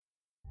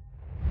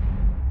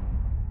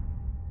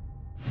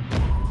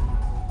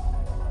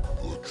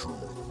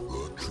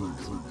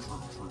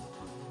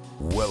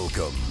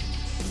Welcome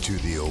to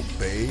the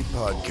Obey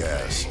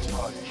Podcast,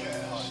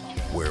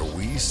 where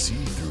we see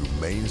through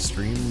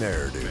mainstream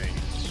narrative.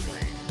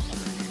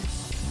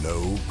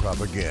 No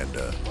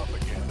propaganda,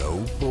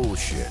 no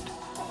bullshit,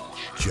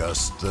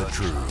 just the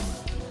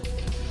truth.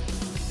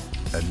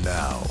 And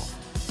now,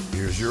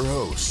 here's your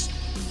host,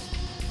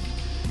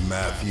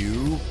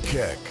 Matthew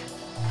Keck.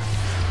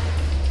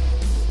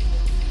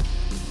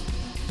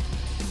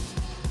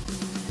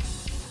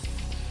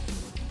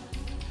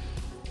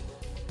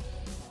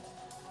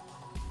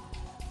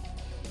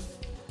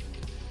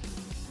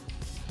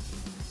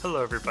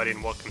 Hello everybody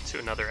and welcome to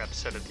another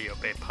episode of the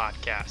Obey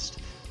Podcast.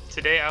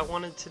 Today I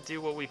wanted to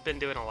do what we've been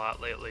doing a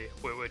lot lately,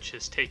 which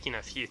is taking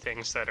a few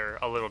things that are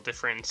a little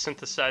different and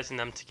synthesizing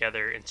them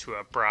together into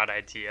a broad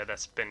idea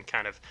that's been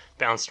kind of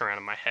bounced around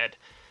in my head.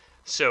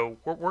 So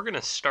we're going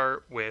to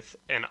start with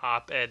an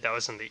op-ed that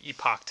was in the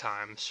Epoch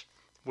Times,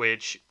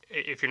 which,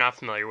 if you're not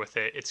familiar with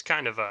it, it's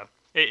kind of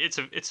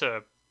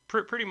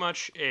pretty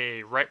much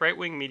a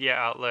right-wing media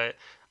outlet.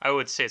 I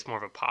would say it's more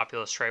of a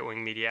populist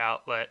right-wing media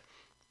outlet.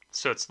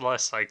 So it's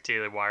less like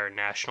Daily Wire,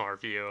 National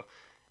Review,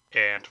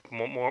 and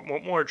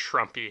more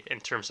Trumpy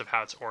in terms of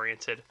how it's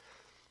oriented.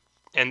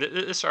 And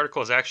this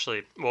article is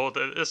actually,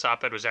 this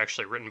op-ed was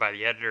actually written by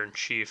the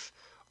editor-in-chief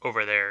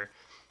over there.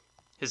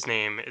 His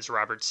name is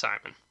Robert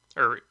Simon,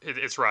 or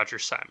it's Roger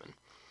Simon.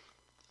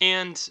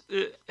 And,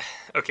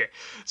 okay,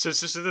 so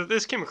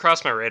this came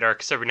across my radar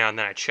because every now and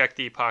then I check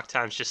the Epoch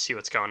Times just to see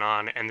what's going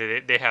on, and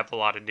they have a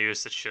lot of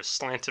news that's just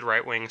slanted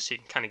right-wing, so you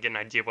can kind of get an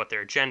idea of what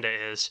their agenda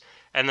is,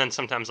 and then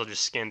sometimes I'll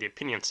just scan the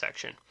opinion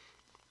section.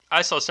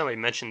 I saw somebody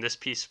mention this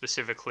piece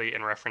specifically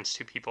in reference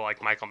to people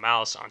like Michael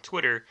Malice on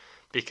Twitter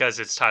because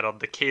it's titled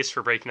 "The Case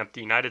for Breaking Up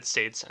the United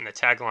States," and the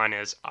tagline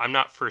is, "I'm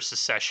not for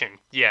secession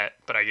yet,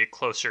 but I get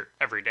closer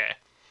every day."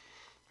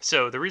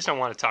 So the reason I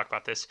want to talk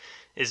about this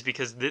is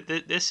because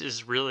this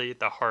is really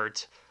the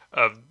heart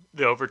of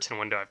the Overton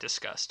window I've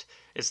discussed.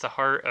 It's the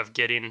heart of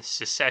getting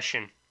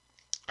secession,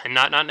 and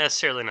not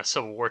necessarily in a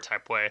Civil War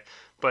type way,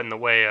 but in the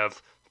way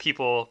of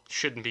people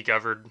shouldn't be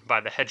governed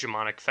by the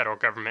hegemonic federal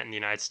government in the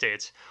United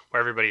States, where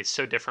everybody is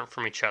so different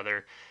from each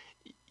other.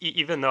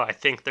 Even though I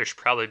think there should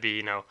probably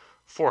be,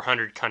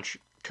 400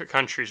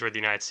 countries where the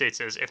United States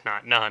is, if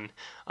not none.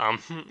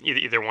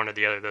 Either one or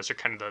the other. Those are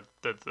kind of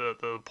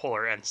the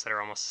polar ends that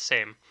are almost the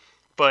same.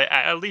 But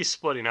at least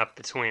splitting up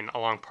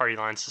along party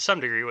lines to some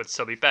degree would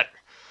still be better.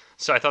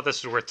 So I thought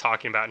this was worth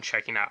talking about and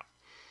checking out.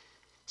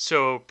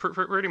 So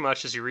pretty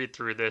much as you read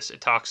through this,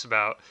 it talks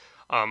about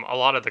a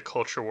lot of the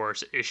culture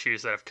wars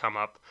issues that have come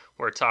up,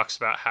 where it talks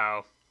about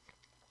how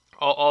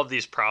all of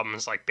these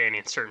problems, like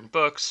banning certain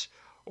books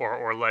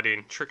or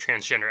letting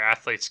transgender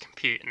athletes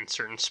compete in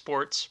certain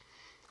sports,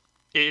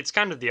 it's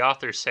kind of the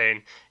author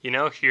saying,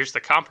 here's the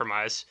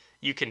compromise.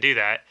 You can do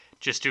that.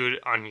 Just do it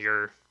on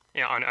your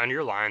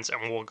lines,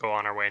 and we'll go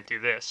on our way and do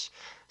this.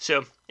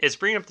 So it's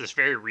bringing up this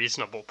very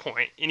reasonable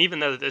point. And even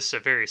though this is a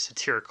very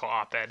satirical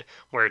op-ed,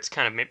 where it's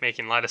kind of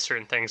making light of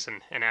certain things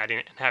and adding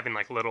and having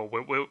like little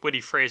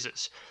witty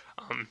phrases,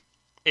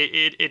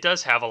 it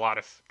does have a lot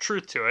of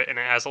truth to it, and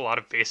it has a lot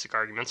of basic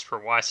arguments for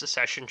why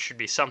secession should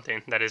be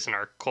something that is in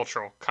our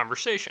cultural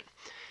conversation.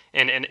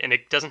 And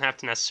it doesn't have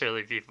to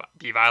necessarily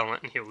be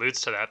violent, and he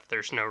alludes to that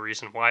there's no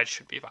reason why it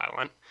should be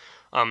violent.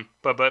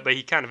 But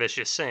he kind of is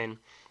just saying,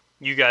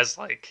 you guys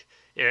like,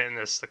 in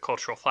the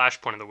cultural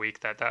flashpoint of the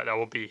week, that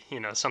will be,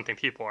 something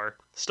people are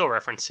still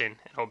referencing, and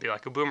it'll be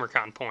like a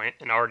BoomerCon point,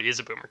 and already is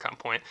a BoomerCon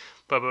point.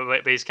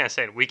 But he's kind of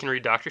saying, we can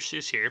read Dr.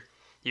 Seuss here.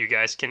 You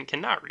guys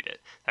cannot read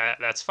it.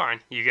 That's fine.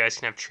 You guys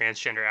can have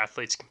transgender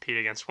athletes compete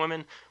against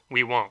women.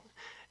 We won't.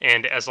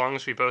 And as long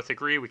as we both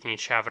agree, we can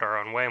each have it our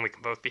own way, and we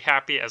can both be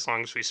happy as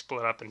long as we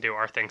split up and do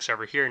our things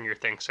over here and your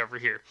things over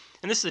here.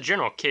 And this is a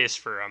general case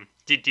for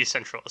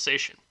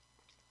decentralization.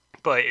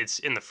 But it's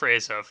in the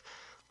phrase of,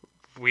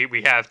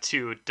 we have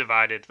two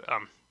divided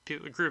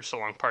groups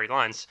along party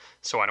lines,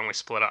 so why don't we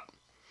split up?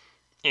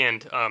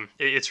 And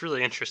it's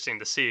really interesting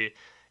to see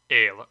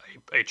a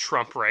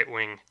Trump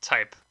right-wing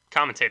type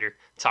commentator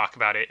talk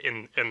about it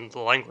in the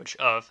language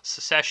of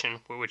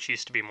secession, which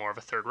used to be more of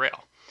a third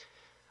rail.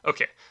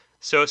 Okay.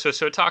 So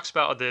it talks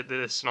about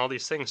this and all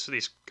these things. So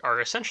these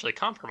are essentially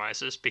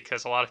compromises,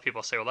 because a lot of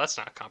people say, well, that's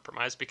not a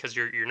compromise because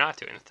you're not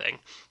doing a thing.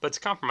 But it's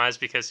a compromise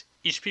because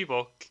each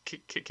people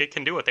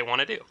can do what they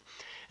want to do.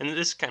 And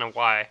this is kind of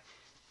why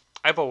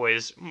I've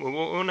always,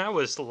 when I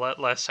was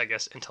less, I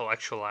guess,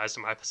 intellectualized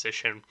in my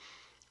position,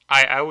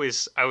 I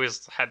always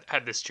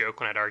had this joke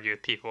when I'd argue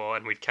with people,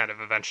 and we'd kind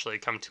of eventually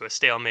come to a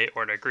stalemate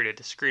or an agree to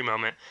disagree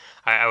moment.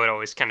 I would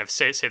always kind of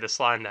say this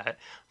line that,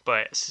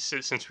 but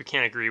since we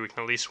can't agree, we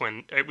can at least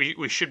win.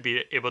 We should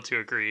be able to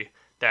agree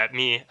that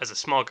me, as a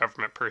small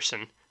government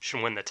person,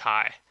 should win the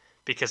tie,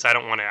 because I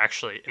don't want to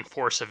actually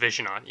enforce a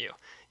vision on you.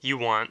 You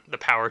want the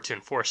power to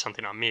enforce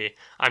something on me.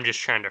 I'm just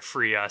trying to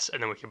free us,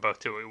 and then we can both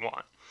do what we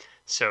want.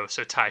 So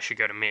tie should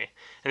go to me.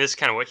 And this is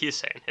kind of what he's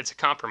saying. It's a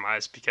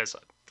compromise because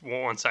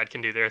one side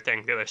can do their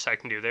thing, the other side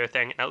can do their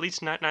thing, and at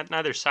least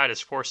neither side is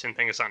forcing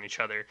things on each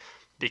other.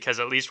 because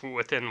at least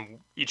within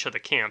each of the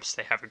camps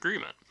they have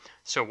agreement.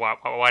 So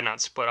why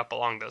not split up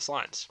along those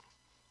lines?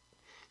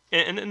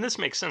 And this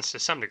makes sense to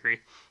some degree.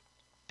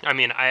 I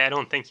mean, I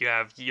don't think you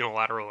have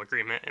unilateral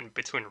agreement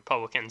between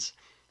Republicans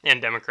and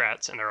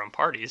Democrats and their own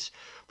parties,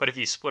 but if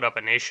you split up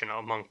a nation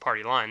among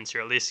party lines,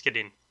 you're at least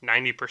getting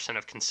 90%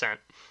 of consent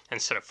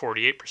instead of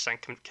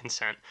 48%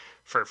 consent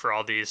for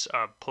all these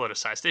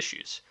politicized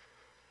issues.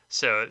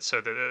 So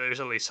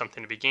there's at least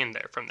something to be gained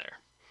there from there.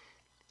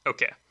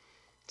 Okay,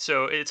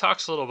 so it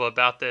talks a little bit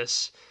about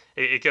this.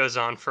 It goes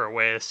on for a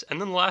ways, and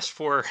then the last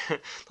four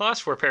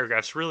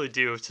paragraphs really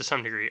do, to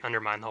some degree,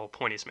 undermine the whole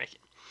point he's making.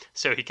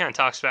 So he kind of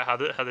talks about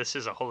how this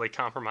is a holy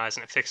compromise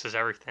and it fixes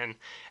everything,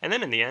 and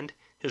then in the end,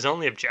 his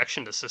only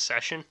objection to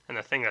secession and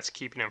the thing that's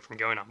keeping him from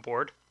going on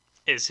board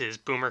is his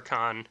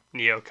boomercon,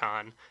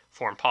 neocon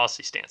foreign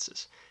policy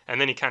stances. And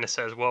then he kind of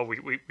says, well,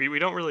 we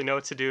don't really know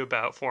what to do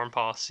about foreign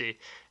policy,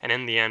 and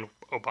in the end,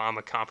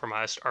 Obama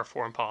compromised our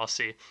foreign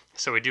policy,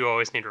 so we do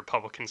always need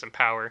Republicans in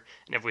power,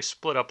 and if we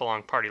split up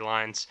along party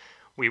lines,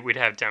 we'd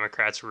have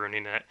Democrats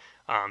ruining it,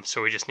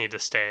 so we just need to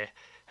stay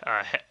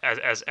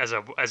as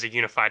a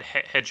unified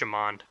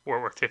hegemon where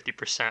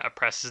 50%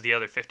 oppresses the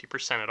other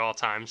 50% at all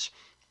times,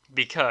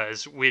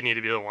 because we need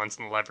to be the ones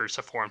in the levers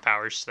of foreign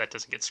powers so that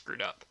doesn't get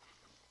screwed up.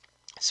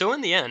 So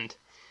in the end,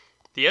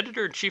 the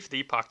editor-in-chief of the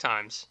Epoch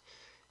Times,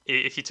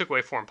 if you took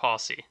away foreign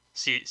policy,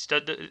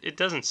 it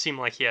doesn't seem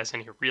like he has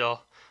any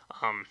real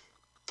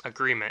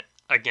agreement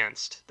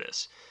against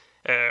this,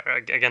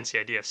 against the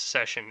idea of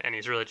secession, and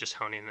he's really just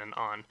honing in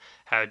on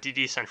how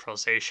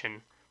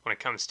decentralization when it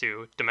comes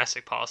to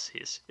domestic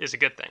policies is a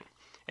good thing.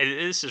 And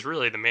this is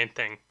really the main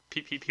thing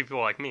people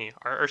like me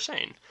are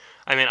saying.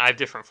 I mean, I have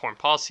different foreign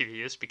policy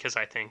views because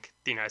I think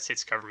the United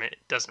States government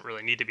doesn't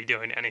really need to be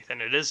doing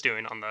anything it is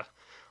doing on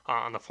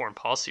the foreign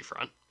policy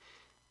front.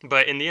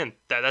 But in the end,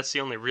 that's the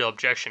only real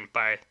objection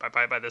by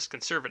this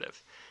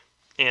conservative.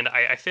 And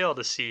I fail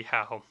to see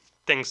how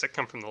things that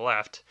come from the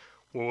left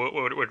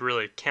would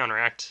really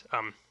counteract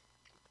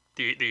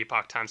the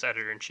Epoch Times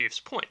editor-in-chief's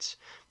points,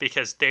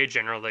 because they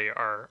generally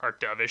are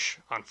dovish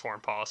on foreign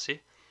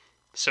policy,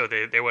 so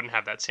they wouldn't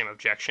have that same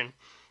objection.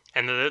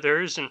 And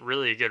there isn't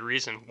really a good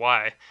reason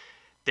why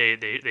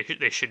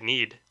they should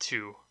need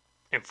to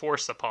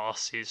enforce the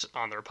policies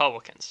on the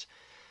Republicans.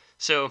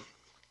 So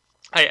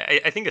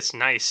I think it's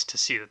nice to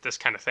see that this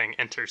kind of thing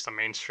enters the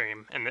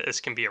mainstream, and that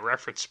this can be a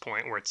reference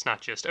point where it's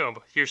not just, oh,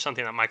 but here's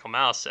something that Michael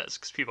Malice says,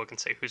 because people can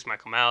say, who's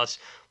Michael Malice?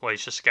 Well,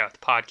 he's just a guy with the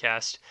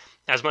podcast.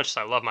 As much as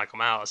I love Michael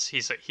Malice,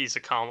 he's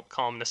a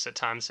columnist at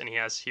times, and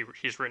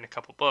he's written a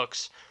couple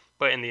books,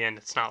 but in the end,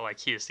 it's not like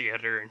he is the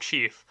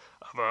editor-in-chief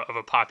of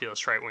a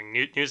populist right-wing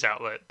news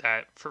outlet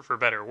that, for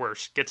better or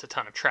worse, gets a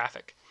ton of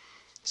traffic.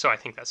 So I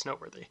think that's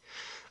noteworthy.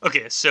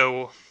 Okay,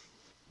 so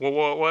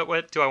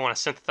what do I want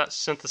to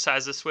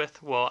synthesize this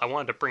with? Well, I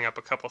wanted to bring up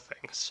a couple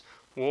things.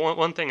 Well,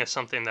 one thing is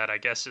something that I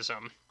guess is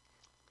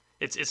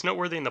it's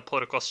noteworthy in the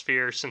political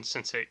sphere since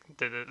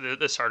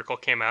this article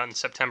came out in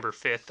September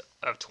 5th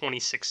of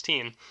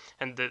 2016,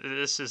 and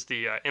this is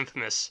the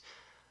infamous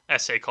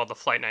essay called "The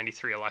Flight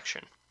 93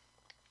 Election,"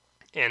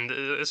 and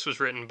this was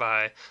written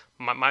by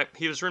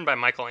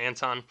Michael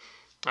Anton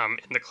in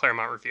the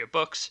Claremont Review of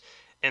Books.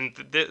 And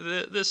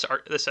this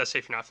essay,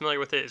 if you're not familiar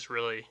with it, is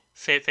really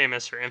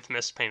famous or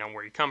infamous, depending on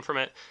where you come from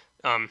it.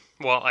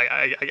 Well,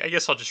 I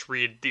guess I'll just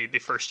read the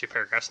first two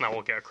paragraphs, and I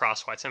will get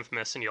across why it's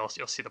infamous, and you'll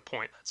see the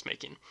point that's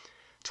making.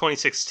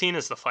 2016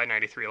 is the Flight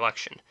 93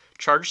 election.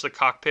 Charge the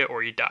cockpit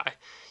or you die.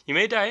 You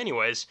may die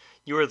anyways.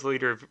 You are the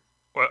leader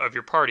of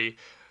your party,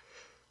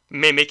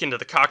 may make into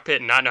the cockpit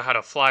and not know how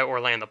to fly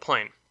or land the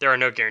plane. There are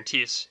no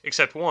guarantees,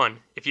 except one: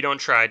 if you don't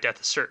try,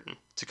 death is certain.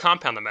 To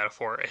compound the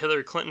metaphor, a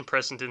Hillary Clinton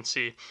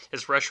presidency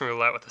is Russian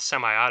roulette with a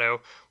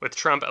semi-auto. With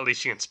Trump, at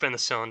least you can spin the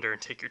cylinder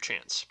and take your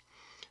chance.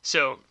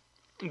 So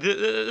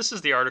this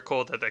is the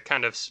article that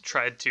kind of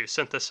tried to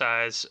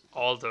synthesize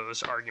all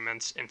those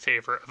arguments in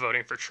favor of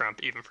voting for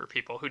Trump, even for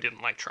people who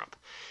didn't like Trump.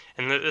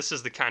 And this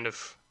is the kind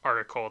of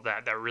article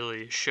that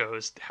really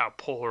shows how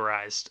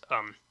polarized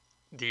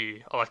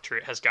the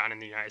electorate has gotten in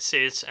the United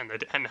States,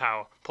 and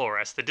how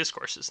polarized the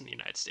discourse is in the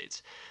United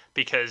States.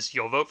 Because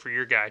you'll vote for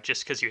your guy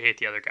just because you hate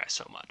the other guy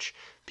so much.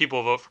 People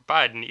will vote for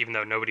Biden even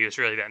though nobody was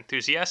really that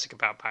enthusiastic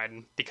about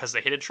Biden because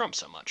they hated Trump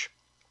so much.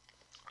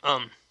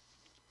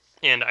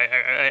 And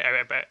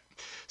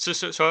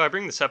so I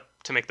bring this up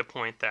to make the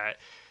point that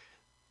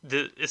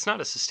it's not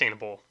a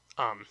sustainable.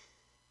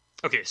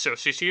 Okay, so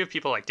you have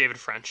people like David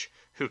French,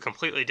 who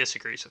completely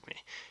disagrees with me.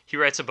 He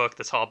writes a book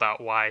that's all about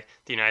why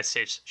the United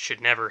States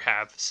should never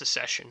have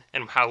secession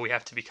and how we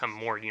have to become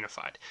more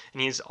unified.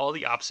 And he has all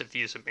the opposite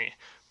views of me.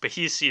 But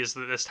he sees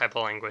this type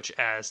of language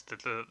as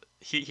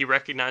he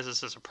recognizes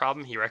this as a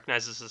problem. He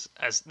recognizes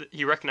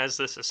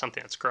this as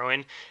something that's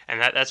growing, and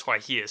that's why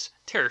he is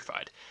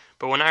terrified.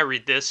 But when I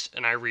read this,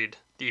 and I read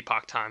the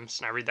Epoch Times,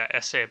 and I read that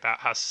essay about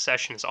how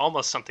secession is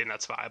almost something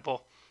that's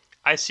viable,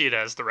 I see it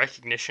as the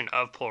recognition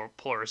of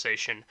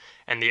polarization,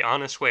 and the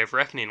honest way of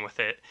reckoning with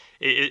it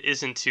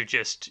isn't to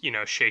just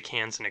shake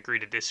hands and agree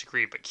to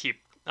disagree, but keep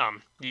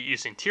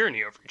using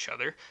tyranny over each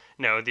other.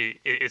 No,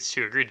 it's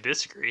to agree to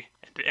disagree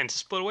and to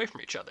split away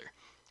from each other.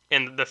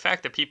 And the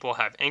fact that people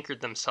have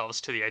anchored themselves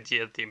to the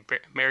idea that the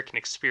American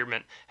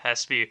experiment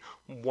has to be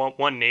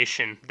one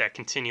nation that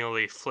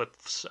continually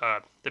flips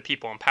the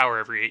people in power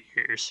every 8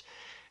 years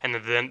and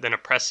then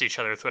oppress each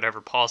other with whatever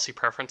policy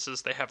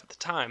preferences they have at the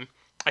time,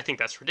 I think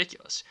that's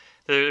ridiculous.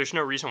 There's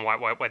no reason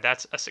why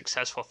that's a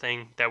successful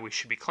thing that we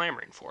should be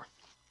clamoring for.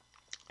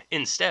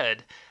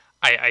 Instead,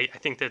 I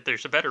think that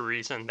there's a better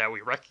reason that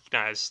we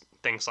recognize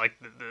things like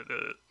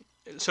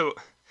so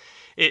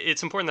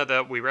it's important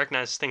that we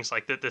recognize things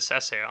like this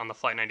essay on the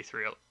Flight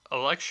 93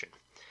 election.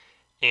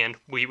 And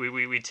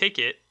we take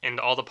it and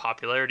all the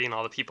popularity and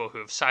all the people who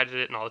have cited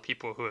it and all the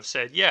people who have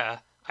said, yeah,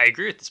 I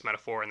agree with this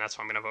metaphor and that's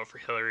why I'm going to vote for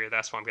Hillary or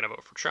that's why I'm going to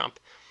vote for Trump.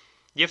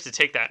 You have to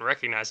take that and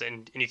recognize it.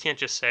 And you can't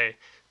just say,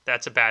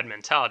 that's a bad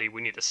mentality,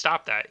 we need to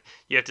stop that.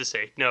 You have to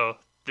say, no,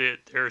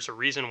 there's a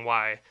reason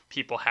why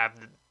people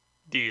have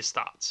these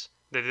thoughts.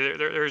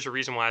 There's a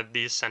reason why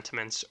these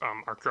sentiments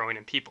are growing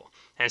in people.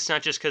 And it's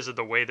not just because of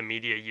the way the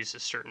media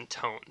uses certain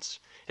tones.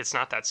 It's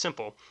not that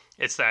simple.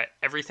 It's that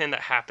everything that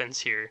happens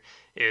here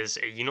is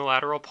a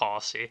unilateral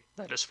policy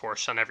that is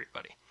forced on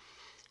everybody.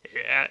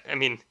 I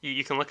mean,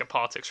 you can look at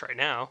politics right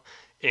now,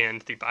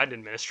 and the Biden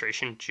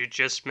administration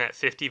just met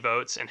 50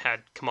 votes and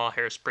had Kamala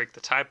Harris break the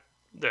tie.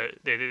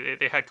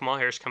 They had Kamala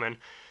Harris come in.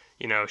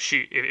 You know,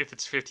 if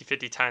it's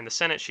 50-50 tie in the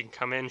Senate, she can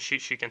come in. She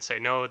can say,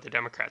 no, the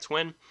Democrats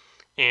win.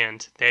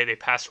 And they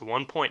passed a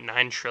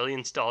 $1.9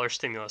 trillion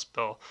stimulus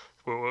bill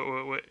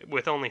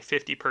with only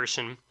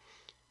 50-person,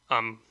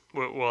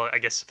 well, I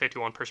guess a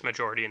 51-person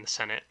majority in the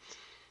Senate.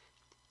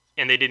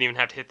 And they didn't even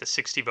have to hit the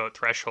 60-vote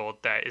threshold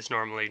that is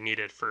normally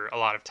needed for a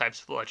lot of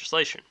types of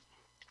legislation.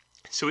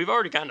 So we've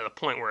already gotten to the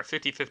point where a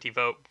 50-50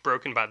 vote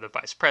broken by the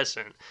vice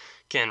president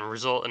can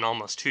result in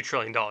almost $2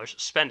 trillion of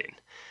spending.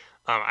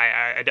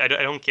 I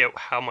don't get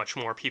how much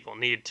more people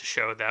need to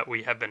show that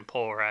we have been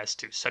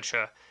polarized to such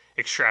a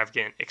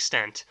extravagant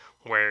extent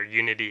where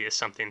unity is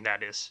something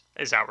that is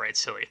outright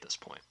silly at this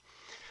point.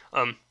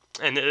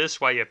 And this is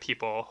why you have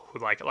people who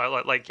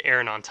like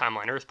Aaron on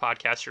Timeline Earth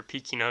podcast or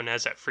Pete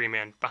Quinones at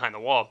Freeman Behind the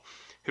Wall,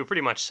 who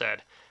pretty much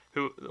said,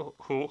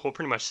 who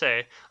pretty much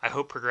say, I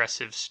hope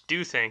progressives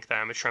do think that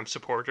I'm a Trump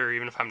supporter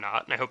even if I'm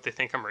not, and I hope they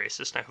think I'm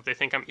racist, and I hope they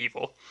think I'm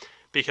evil,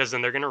 because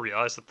then they're going to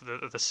realize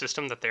that the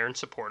system that they're in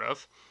support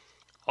of,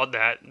 all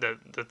that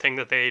the thing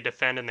that they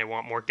defend and they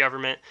want more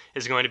government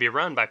is going to be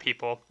run by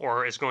people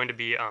or is going to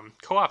be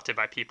co-opted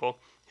by people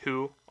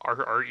who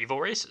are evil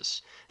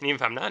racists. And even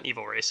if I'm not an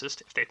evil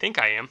racist, if they think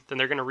I am, then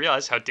they're going to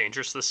realize how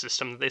dangerous the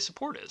system that they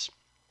support is.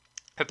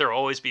 That there will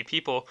always be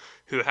people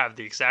who have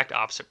the exact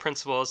opposite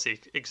principles, the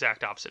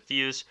exact opposite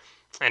views,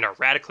 and are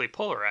radically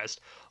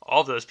polarized. All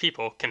of those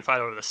people can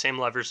fight over the same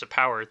levers of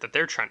power that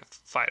they're trying to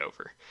fight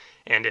over.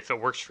 And if it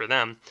works for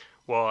them,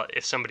 well,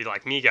 if somebody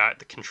like me got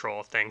the control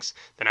of things,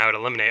 then I would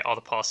eliminate all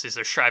the policies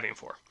they're striving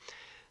for.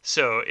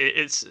 So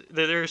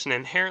there's an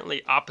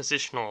inherently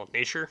oppositional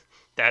nature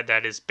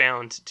that is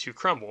bound to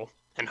crumble,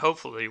 and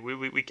hopefully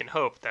we can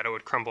hope that it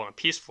would crumble in a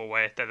peaceful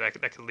way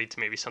that could lead to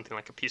maybe something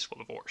like a peaceful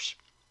divorce.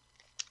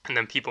 And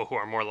then people who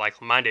are more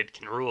like-minded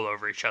can rule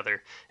over each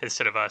other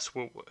instead of us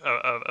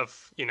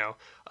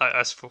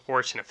us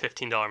forcing a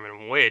 $15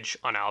 minimum wage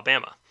on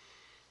Alabama.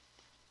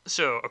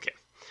 So okay,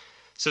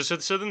 so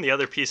then the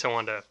other piece I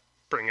wanted to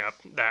bring up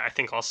that I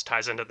think also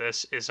ties into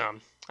this is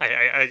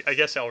I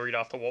guess I'll read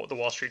off the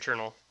Wall Street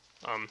Journal.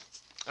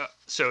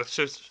 So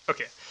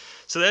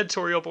the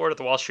editorial board at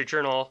the Wall Street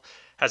Journal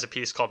has a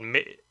piece called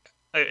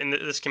and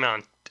this came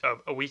out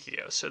a week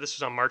ago. So this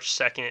was on March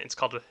 2nd. It's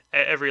called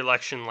Every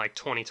Election Like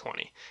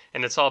 2020.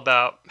 And it's all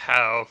about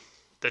how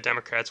the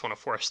Democrats want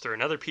to force through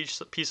another piece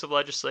of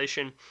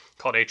legislation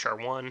called H.R.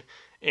 1.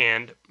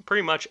 And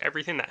pretty much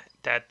everything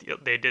that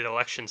they did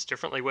elections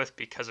differently with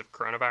because of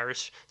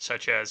coronavirus,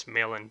 such as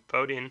mail-in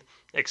voting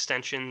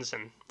extensions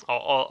and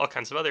all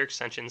kinds of other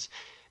extensions,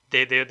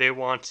 they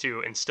want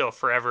to instill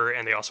forever,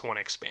 and they also want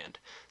to expand.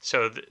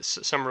 So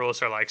some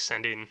rules are like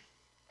sending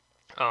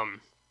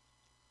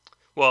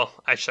well,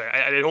 actually,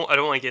 I don't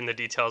want to get into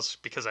details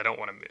because I don't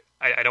want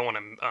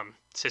to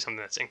say something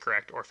that's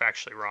incorrect or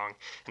factually wrong,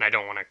 and I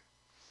don't want to.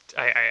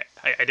 I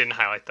didn't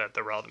highlight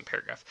the relevant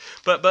paragraph,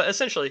 but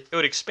essentially it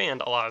would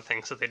expand a lot of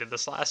things that they did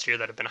this last year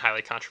that have been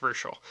highly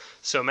controversial.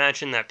 So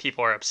imagine that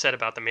people are upset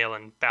about the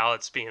mail-in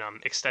ballots being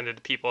extended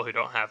to people who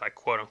don't have a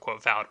quote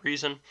unquote valid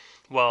reason.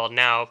 Well,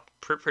 now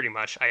pretty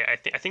much I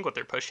think what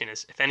they're pushing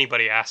is if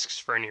anybody asks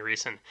for any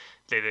reason,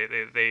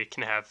 they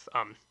can have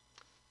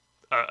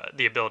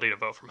the ability to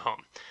vote from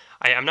home.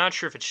 I'm not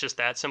sure if it's just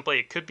that simply.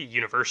 It could be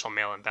universal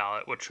mail-in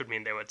ballot, which would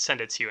mean they would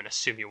send it to you and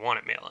assume you want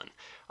it mail-in.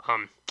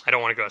 I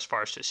don't want to go as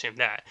far as to assume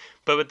that.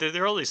 But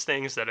there are all these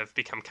things that have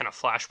become kind of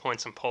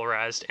flashpoints and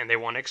polarized, and they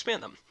want to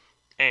expand them.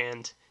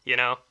 And,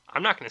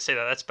 I'm not going to say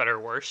that that's better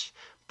or worse,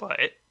 but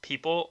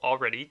people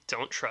already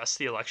don't trust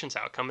the election's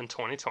outcome in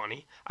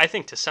 2020, I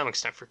think to some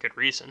extent for good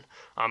reason.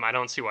 I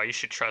don't see why you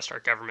should trust our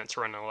government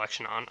to run an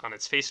election on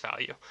its face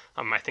value.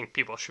 I think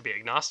people should be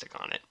agnostic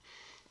on it.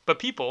 But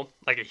people,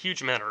 like a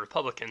huge amount of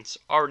Republicans,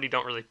 already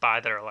don't really buy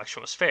that our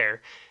election was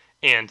fair,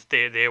 and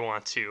they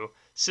want to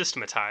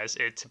systematize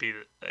it to be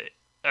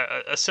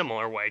a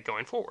similar way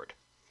going forward.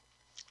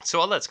 So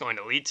all that's going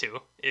to lead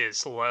to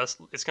is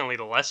it's going to lead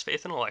to less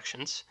faith in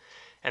elections,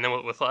 and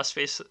then with less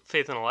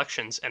faith in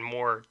elections and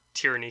more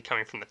tyranny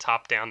coming from the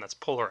top down that's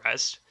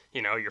polarized,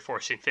 you're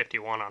forcing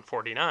 51 on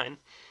 49,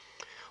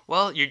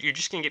 well, you're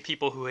just going to get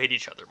people who hate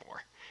each other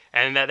more.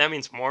 And that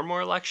means more and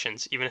more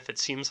elections, even if it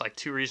seems like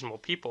two reasonable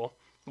people,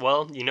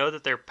 well, you know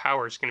that their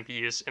power is going to be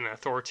used in an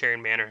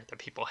authoritarian manner that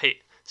people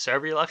hate. So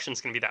every election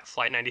is going to be that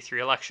Flight 93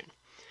 election.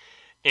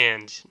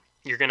 And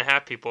you're going to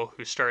have people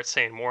who start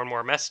saying more and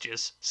more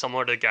messages,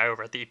 similar to the guy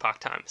over at the Epoch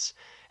Times.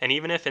 And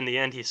even if in the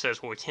end he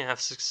says, well, we can't have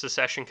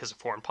secession because of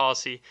foreign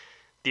policy,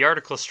 the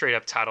article is straight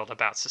up titled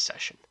about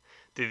secession.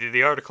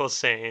 The article is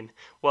saying,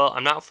 well,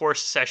 I'm not for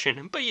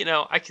secession, but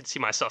I could see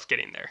myself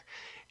getting there.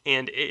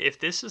 And if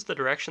this is the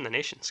direction the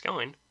nation's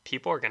going,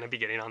 people are going to be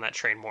getting on that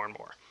train more and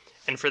more.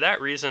 And for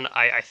that reason,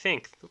 I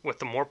think with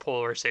the more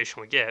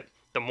polarization we get,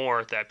 the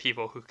more that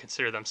people who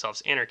consider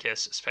themselves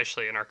anarchists,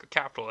 especially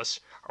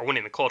anarcho-capitalists, are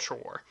winning the culture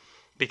war.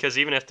 Because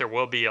even if there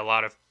will be a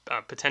lot of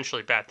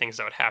potentially bad things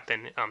that would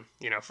happen,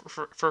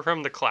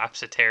 from the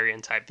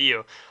collapsitarian type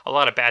view, a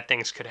lot of bad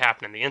things could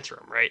happen in the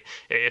interim, right?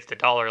 If the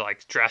dollar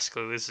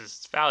drastically loses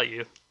its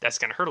value, that's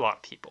going to hurt a lot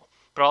of people.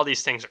 But all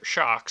these things are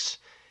shocks,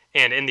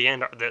 and in the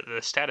end,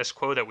 the status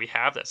quo that we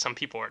have that some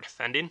people are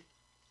defending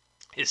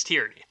is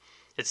tyranny.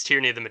 It's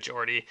tyranny of the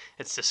majority.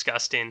 It's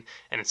disgusting,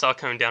 and it's all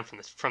coming down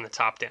from the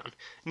top down.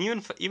 And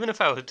even if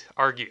I would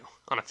argue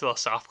on a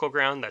philosophical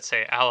ground that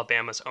say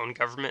Alabama's own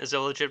government is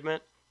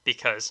illegitimate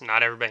because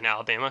not everybody in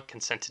Alabama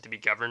consented to be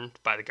governed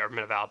by the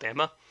government of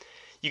Alabama,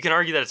 you can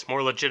argue that it's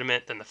more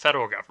legitimate than the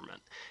federal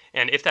government.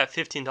 And if that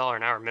 $15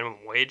 an hour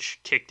minimum wage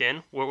kicked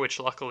in, which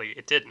luckily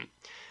it didn't,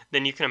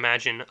 then you can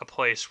imagine a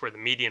place where the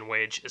median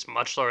wage is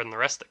much lower than the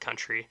rest of the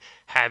country,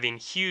 having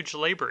huge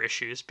labor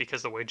issues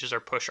because the wages are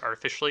pushed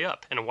artificially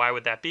up. And why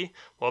would that be?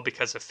 Well,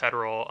 because of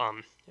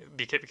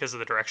because of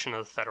the direction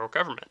of the federal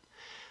government.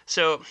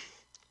 So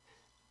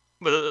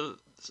the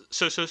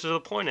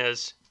point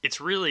is,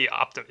 it's really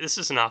this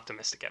is an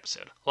optimistic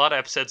episode. A lot of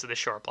episodes of this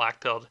show are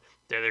black-pilled.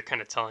 They're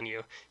kind of telling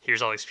you,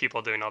 here's all these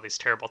people doing all these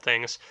terrible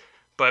things.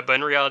 But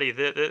in reality,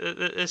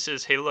 this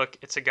is, hey, look,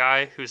 it's a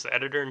guy who's the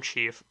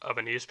editor-in-chief of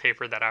a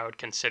newspaper that I would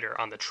consider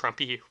on the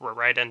Trumpy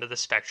right end of the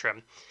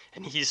spectrum,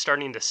 and he's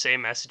starting to say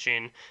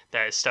messaging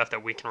that is stuff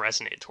that we can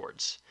resonate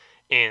towards.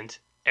 And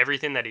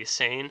everything that he's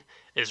saying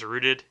is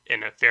rooted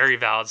in a very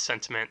valid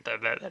sentiment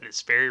that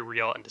is very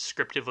real and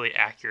descriptively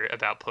accurate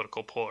about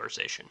political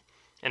polarization.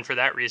 And for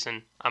that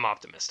reason, I'm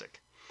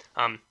optimistic.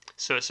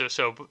 So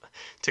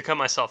to cut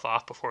myself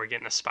off before we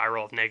get in a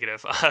spiral of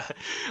negative,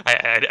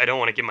 I don't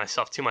want to give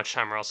myself too much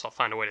time, or else I'll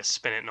find a way to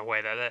spin it in a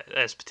way that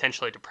is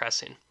potentially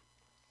depressing.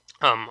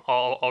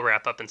 I'll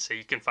wrap up and say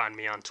you can find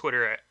me on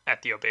Twitter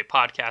at the Obey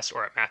Podcast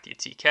or at Matthew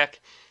T. Keck.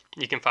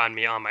 You can find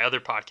me on my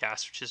other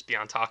podcast, which is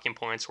Beyond Talking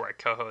Points, where I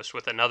co-host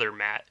with another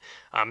Matt.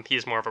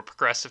 He's more of a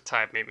progressive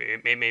type,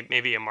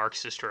 maybe a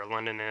Marxist or a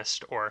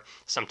Leninist or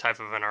some type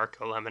of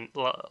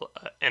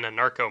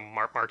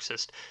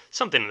anarcho-Marxist,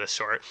 something of this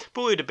sort.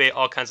 But we debate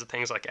all kinds of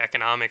things like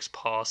economics,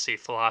 policy,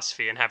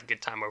 philosophy, and have a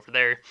good time over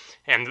there.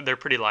 And they're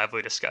pretty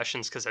lively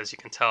discussions because, as you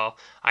can tell,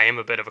 I am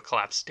a bit of a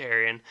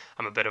collapsitarian.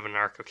 I'm a bit of an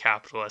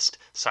anarcho-capitalist,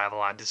 so I have a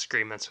lot of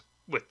disagreements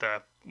with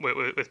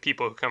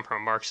people who come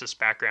from a Marxist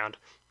background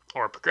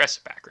or a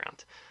progressive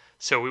background.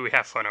 So we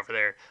have fun over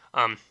there.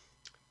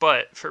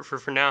 But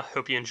for now,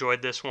 hope you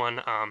enjoyed this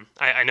one.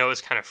 I know it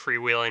was kind of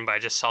freewheeling, but I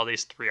just saw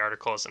these 3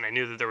 articles, and I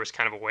knew that there was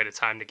kind of a way to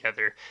tie them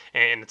together,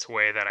 and it's a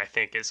way that I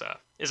think is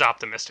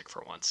optimistic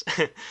for once.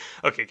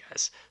 Okay,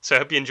 guys. So I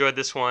hope you enjoyed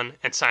this one,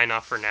 and sign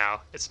off for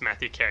now. It's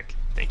Matthew Keck.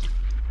 Thank you.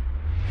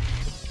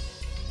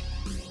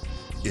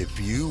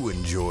 If you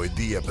enjoyed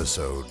the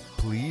episode,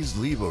 please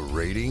leave a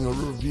rating or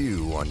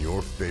review on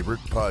your favorite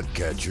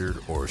podcatcher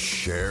or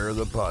share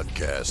the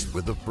podcast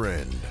with a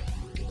friend.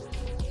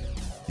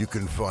 You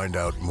can find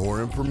out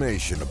more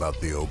information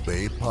about the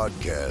Obey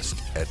Podcast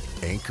at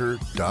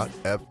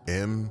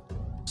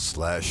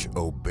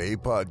anchor.fm/Obey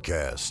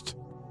Podcast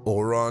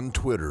or on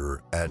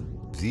Twitter at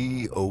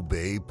The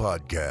Obey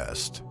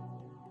Podcast.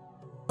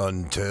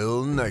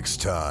 Until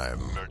next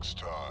time.